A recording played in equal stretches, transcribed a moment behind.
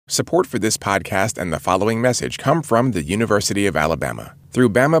Support for this podcast and the following message come from the University of Alabama.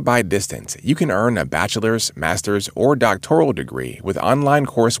 Through Bama by Distance, you can earn a bachelor's, master's, or doctoral degree with online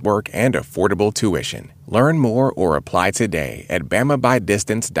coursework and affordable tuition. Learn more or apply today at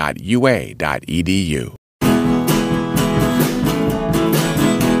bamabydistance.ua.edu.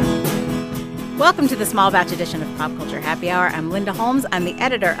 Welcome to the small batch edition of Pop Culture Happy Hour. I'm Linda Holmes. I'm the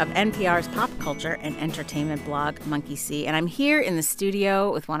editor of NPR's pop culture and entertainment blog, Monkey See. And I'm here in the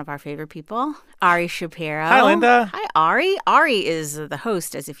studio with one of our favorite people, Ari Shapiro. Hi, Linda. Hi, Ari. Ari is the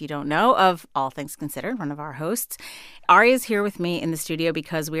host, as if you don't know, of All Things Considered, one of our hosts. Ari is here with me in the studio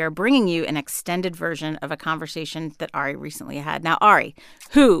because we are bringing you an extended version of a conversation that Ari recently had. Now, Ari,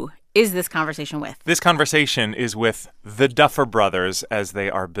 who is this conversation with? This conversation is with the Duffer brothers as they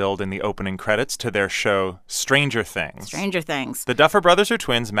are billed in the opening credits to their show Stranger Things. Stranger Things. The Duffer brothers are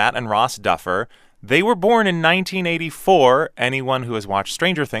twins, Matt and Ross Duffer. They were born in 1984. Anyone who has watched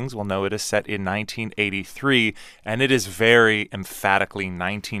Stranger Things will know it is set in 1983, and it is very emphatically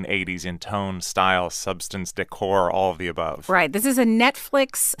 1980s in tone, style, substance, decor, all of the above. Right. This is a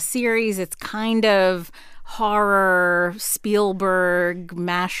Netflix series. It's kind of horror, Spielberg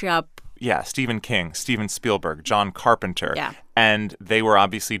mashup. Yeah, Stephen King, Steven Spielberg, John Carpenter. Yeah. And they were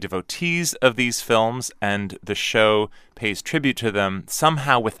obviously devotees of these films, and the show pays tribute to them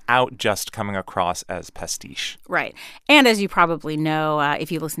somehow without just coming across as pastiche. Right. And as you probably know,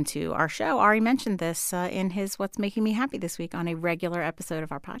 if you listen to our show, Ari mentioned this in his What's Making Me Happy This Week on a regular episode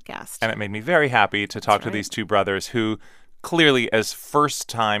of our podcast. And it made me very happy to talk to these two brothers who clearly, as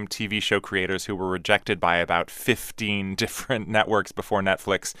first-time TV show creators who were rejected by about 15 different networks before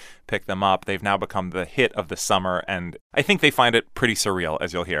Netflix picked them up, they've now become the hit of the summer, and I think they find it pretty surreal,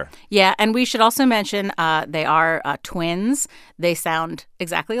 as you'll hear. Yeah, and we should also mention they are twins. They sound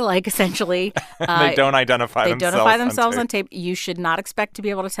exactly alike, essentially. They don't identify themselves on tape. You should not expect to be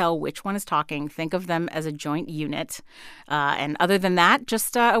able to tell which one is talking. Think of them as a joint unit. And other than that,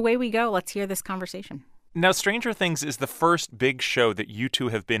 just away we go. Let's hear this conversation. Now, Stranger Things is the first big show that you two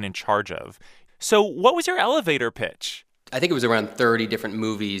have been in charge of. So what was your elevator pitch? I think it was around 30 different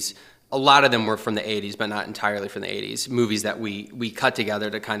movies. A lot of them were from the 80s, but not entirely from the 80s. Movies that we cut together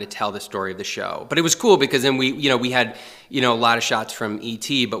to kind of tell the story of the show. But it was cool because then we had a lot of shots from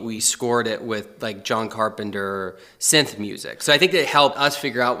E.T., but we scored it with like John Carpenter synth music. So I think it helped us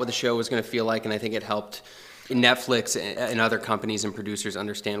figure out what the show was going to feel like, and I think it helped Netflix and other companies and producers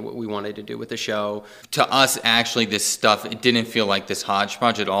understand what we wanted to do with the show. To us, actually, this stuff, it didn't feel like this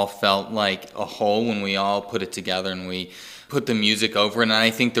hodgepodge. It all felt like a whole when we all put it together and we put the music over it. And I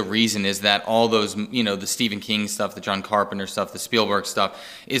think the reason is that all those, the Stephen King stuff, the John Carpenter stuff, the Spielberg stuff,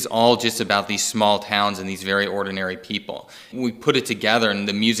 is all just about these small towns and these very ordinary people. We put it together and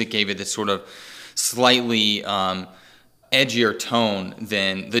the music gave it this sort of slightly edgier tone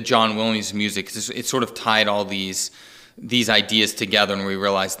than the John Williams music. It sort of tied all these ideas together, and we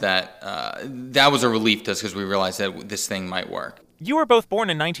realized that that was a relief to us because we realized that this thing might work. You were both born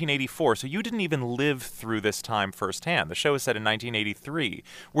in 1984, so you didn't even live through this time firsthand. The show is set in 1983.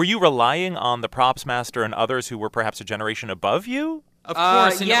 Were you relying on the props master and others who were perhaps a generation above you? Of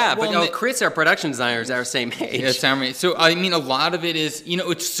course. Chris, our production designer, is our same age. Yeah, so, I mean, a lot of it is,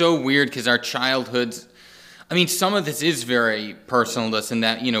 it's so weird because our childhoods, some of this is very personal to us in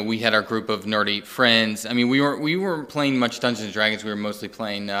that, we had our group of nerdy friends. We weren't playing much Dungeons & Dragons. We were mostly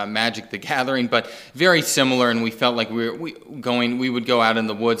playing Magic the Gathering, but very similar, and we felt like we would go out in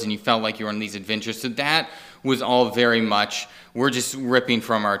the woods and you felt like you were on these adventures. So that was all very much, we're just ripping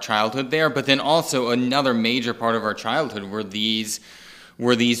from our childhood there. But then also another major part of our childhood were these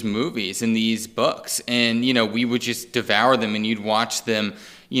movies and these books. And, we would just devour them and you'd watch them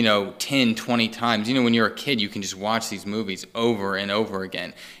 10, 20 times. When you're a kid, you can just watch these movies over and over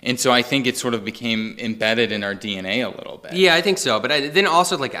again. And so I think it sort of became embedded in our DNA a little bit. Yeah, I think so. But then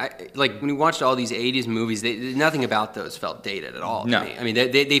also, like when we watched all these 80s movies, nothing about those felt dated at all to me.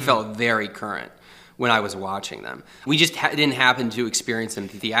 They felt very current when I was watching them. We just didn't happen to experience them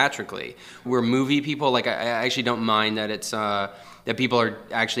theatrically. We're movie people. Like, I actually don't mind that it's that people are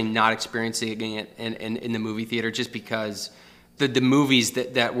actually not experiencing it in the movie theater just because the movies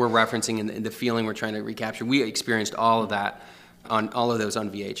that we're referencing and the feeling we're trying to recapture, we experienced all of that on all of those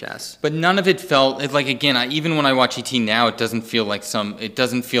on VHS. But none of it felt like, again, even when I watch ET now, it doesn't feel like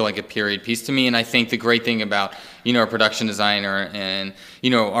a period piece to me. And I think the great thing about, our production designer and,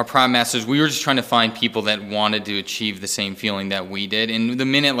 our prop masters, we were just trying to find people that wanted to achieve the same feeling that we did. And the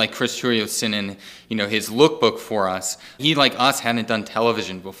minute like Chris Terrio sent in, his lookbook for us, he, like us, hadn't done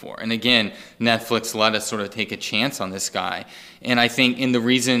television before. And again, Netflix let us sort of take a chance on this guy. And I think, and the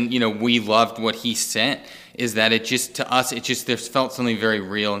reason, we loved what he sent is that it just, to us, there felt something very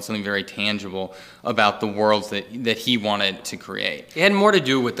real and something very tangible about the worlds that he wanted to create. It had more to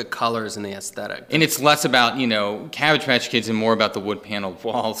do with the colors and the aesthetic. And it's less about, Cabbage Patch Kids and more about the wood paneled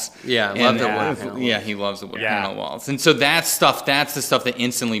walls. Yeah, I love the wood panel. Yeah, he loves the wood panel walls. And so that's the stuff that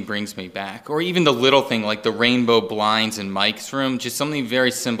instantly brings me back. Or even the little thing like the rainbow blinds in Mike's room, just something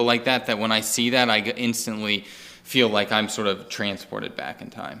very simple like that when I see that, I instantly feel like I'm sort of transported back in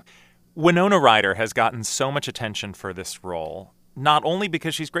time. Winona Ryder has gotten so much attention for this role, not only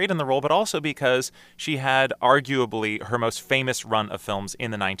because she's great in the role, but also because she had arguably her most famous run of films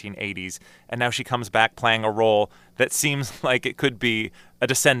in the 1980s, and now she comes back playing a role that seems like it could be a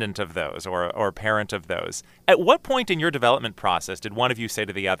descendant of those or a parent of those. At what point in your development process did one of you say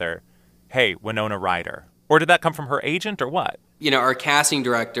to the other, hey, Winona Ryder? Or did that come from her agent or what? Our casting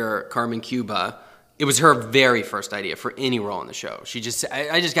director, Carmen Cuba, it was her very first idea for any role in the show.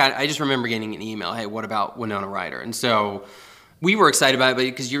 I just remember getting an email, hey, what about Winona Ryder? And so we were excited about it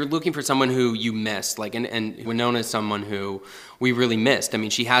because you're looking for someone who you missed. And Winona is someone who we really missed. I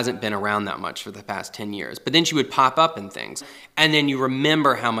mean, she hasn't been around that much for the past 10 years. But then she would pop up in things. And then you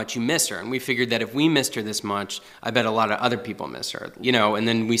remember how much you miss her. And we figured that if we missed her this much, I bet a lot of other people miss her. And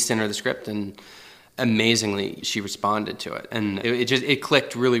then we sent her the script, and amazingly she responded to it, and it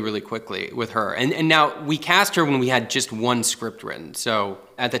clicked really, really quickly with her. And now we cast her when we had just one script written. So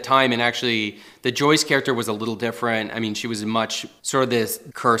at the time, and actually the Joyce character was a little different. I mean, she was much sort of this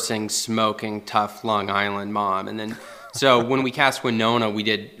cursing, smoking, tough Long Island mom. And then so when we cast Winona, we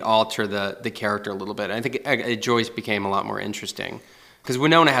did alter the character a little bit. I think Joyce became a lot more interesting because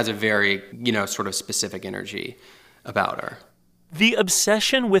Winona has a very sort of specific energy about her. The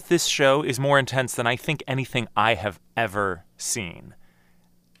obsession with this show is more intense than I think anything I have ever seen.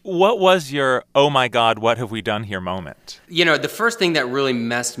 What was your, oh my God, what have we done here moment? The first thing that really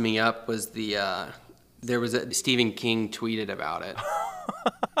messed me up was there was Stephen King tweeted about it.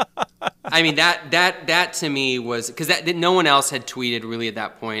 I mean, that to me was, because no one else had tweeted really at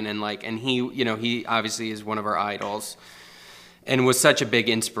that point, and he obviously is one of our idols. And was such a big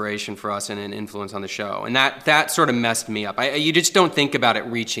inspiration for us and an influence on the show. And that sort of messed me up. You just don't think about it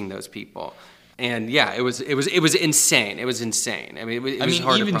reaching those people. And yeah, it was insane. It was insane. I mean, it was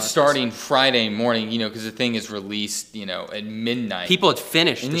hard to even process. Starting Friday morning, because the thing is released, at midnight. People had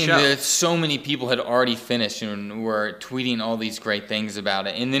finished the show. So many people had already finished and were tweeting all these great things about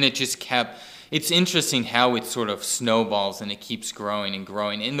it. And then it just kept. It's interesting how it sort of snowballs and it keeps growing and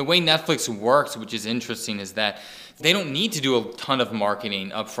growing. And the way Netflix works, which is interesting, is that they don't need to do a ton of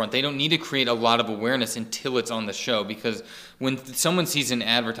marketing up front. They don't need to create a lot of awareness until it's on the show, because when someone sees an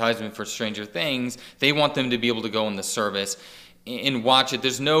advertisement for Stranger Things, they want them to be able to go on the service and watch it.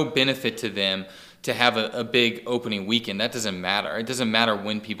 There's no benefit to them to have a big opening weekend. That doesn't matter. It doesn't matter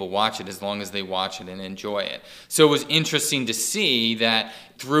when people watch it, as long as they watch it and enjoy it. So it was interesting to see that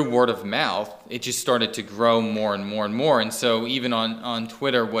through word of mouth, it just started to grow more and more and more. And so even on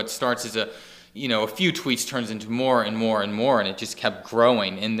Twitter, what starts as a few tweets turns into more and more and more, and it just kept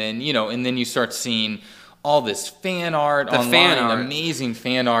growing. And then, you start seeing all this fan art online, amazing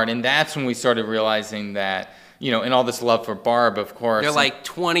fan art. And that's when we started realizing that, and all this love for Barb, of course. They're like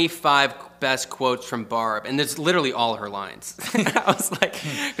 25 best quotes from Barb, and it's literally all her lines. I was like,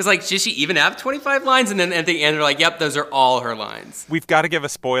 because does she even have 25 lines? And then at the end, they're like, yep, those are all her lines. We've got to give a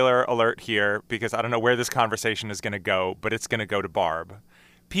spoiler alert here, because I don't know where this conversation is going to go, but it's going to go to Barb.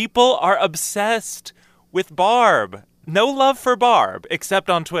 People are obsessed with Barb. No love for Barb, except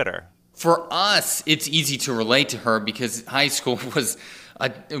on Twitter. For us, it's easy to relate to her because high school was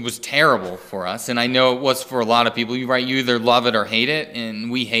terrible for us, and I know it was for a lot of people. You're right, you either love it or hate it, and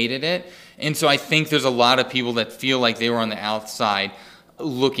we hated it. And so I think there's a lot of people that feel like they were on the outside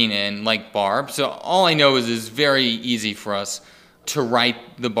looking in like Barb. So all I know is it's very easy for us to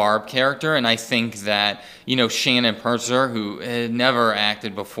write the Barb character, and I think that, Shannon Purser, who had never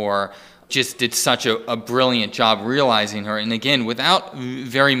acted before, just did such a brilliant job realizing her, and again, without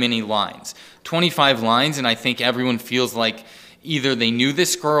very many lines. 25 lines, and I think everyone feels like either they knew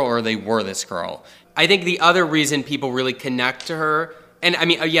this girl or they were this girl. I think the other reason people really connect to her, and I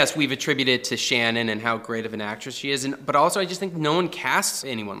mean, yes, we've attributed it to Shannon and how great of an actress she is, but also I just think no one casts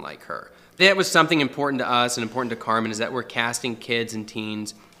anyone like her. That was something important to us and important to Carmen, is that we're casting kids and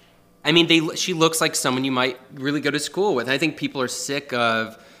teens. I mean, she looks like someone you might really go to school with. I think people are sick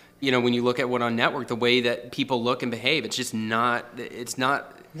of, when you look at what on network, the way that people look and behave. It's just not,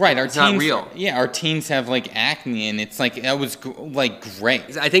 right, it's not real. Yeah, our teens have acne, and it's that was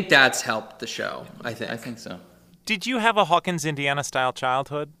great. I think that's helped the show. I think so. Did you have a Hawkins, Indiana style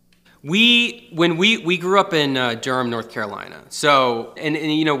childhood? When we grew up in Durham, North Carolina. So, and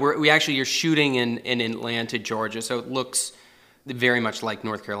you know, we actually are shooting in Atlanta, Georgia. So it looks very much like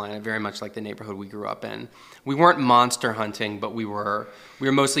North Carolina, very much like the neighborhood we grew up in. We weren't monster hunting, but we were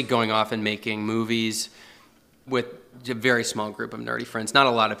mostly going off and making movies with a very small group of nerdy friends. Not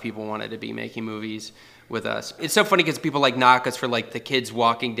a lot of people wanted to be making movies with us. It's so funny because people like knock us for like the kids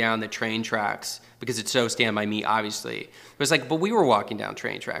walking down the train tracks because it's so Stand By Me, obviously. But it's like, but we were walking down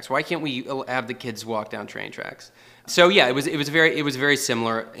train tracks. Why can't we have the kids walk down train tracks? So yeah, it was very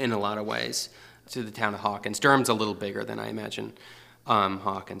similar in a lot of ways to the town of Hawkins. Durham's a little bigger than I imagine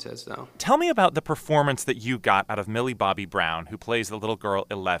Hawkins is, though. Tell me about the performance that you got out of Millie Bobby Brown, who plays the little girl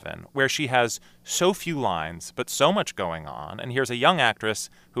 11, where she has so few lines, but so much going on. And here's a young actress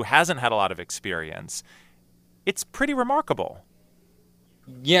who hasn't had a lot of experience. It's pretty remarkable.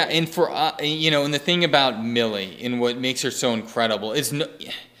 Yeah, and for and the thing about Millie and what makes her so incredible is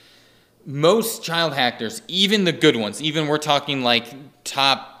most child actors, even the good ones, even we're talking like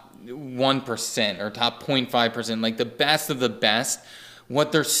top 1% or top 0.5%, like the best of the best,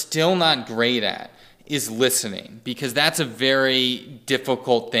 what they're still not great at is listening, because that's a very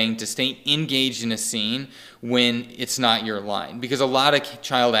difficult thing to stay engaged in a scene when it's not your line, because a lot of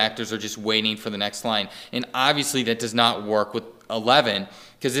child actors are just waiting for the next line, and obviously that does not work with 11,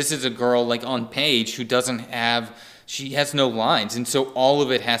 because this is a girl like on page who she has no lines, and so all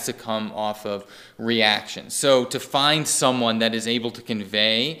of it has to come off of reaction. So to find someone that is able to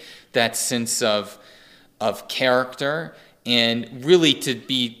convey that sense of character and really to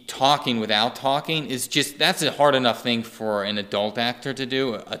be talking without talking that's a hard enough thing for an adult actor to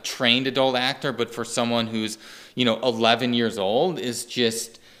do, a trained adult actor, but for someone who's 11 years old is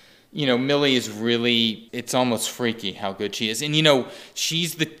just, Millie is really, it's almost freaky how good she is. And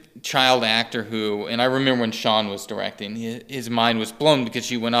she's the child actor who, and I remember when Sean was directing, his mind was blown because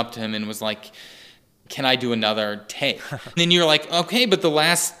she went up to him and was like, can I do another take? And then you're like, okay, but the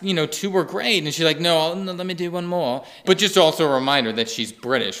last, 2 were great. And she's like, no, let me do one more. But just also a reminder that she's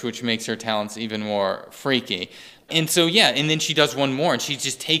British, which makes her talents even more freaky. And so, yeah, and then she does one more, and she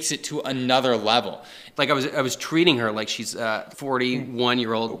just takes it to another level. Like I was treating her like she's a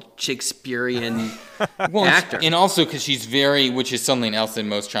 41-year-old Shakespearean actor. And also because she's which is something else that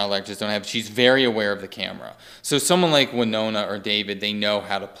most child actors don't have, she's very aware of the camera. So someone like Winona or David, they know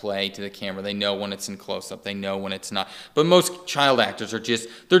how to play to the camera. They know when it's in close-up. They know when it's not. But most child actors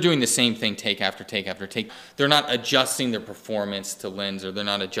they're doing the same thing take after take after take. They're not adjusting their performance to lens, or they're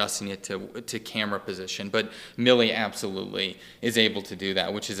not adjusting it to camera position. But Millie absolutely is able to do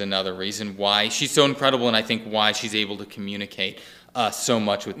that, which is another reason why she's so incredible, and I think why she's able to communicate so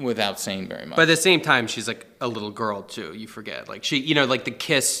much without saying very much. But at the same time, she's like a little girl too. You forget, like she, like the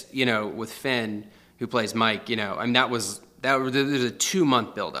kiss, with Finn, who plays Mike. I mean, there was a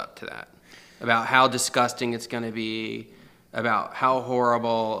 2-month build up to that, about how disgusting it's going to be, about how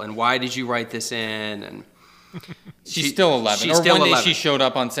horrible, and why did you write this in? And she's still 11. One day she showed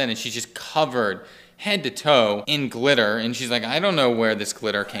up on set and she's just covered head to toe in glitter, and she's like, I don't know where this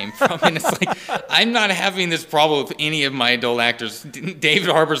glitter came from. And it's like, I'm not having this problem with any of my adult actors. David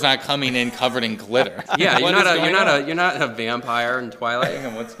Harbour's not coming in covered in glitter. Yeah, you're not a vampire in Twilight. Hang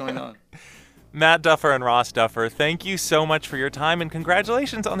on, what's going on? Matt Duffer and Ross Duffer, thank you so much for your time, and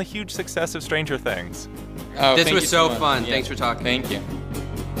congratulations on the huge success of Stranger Things. This was so fun. Yeah. Thanks for talking. Thank you.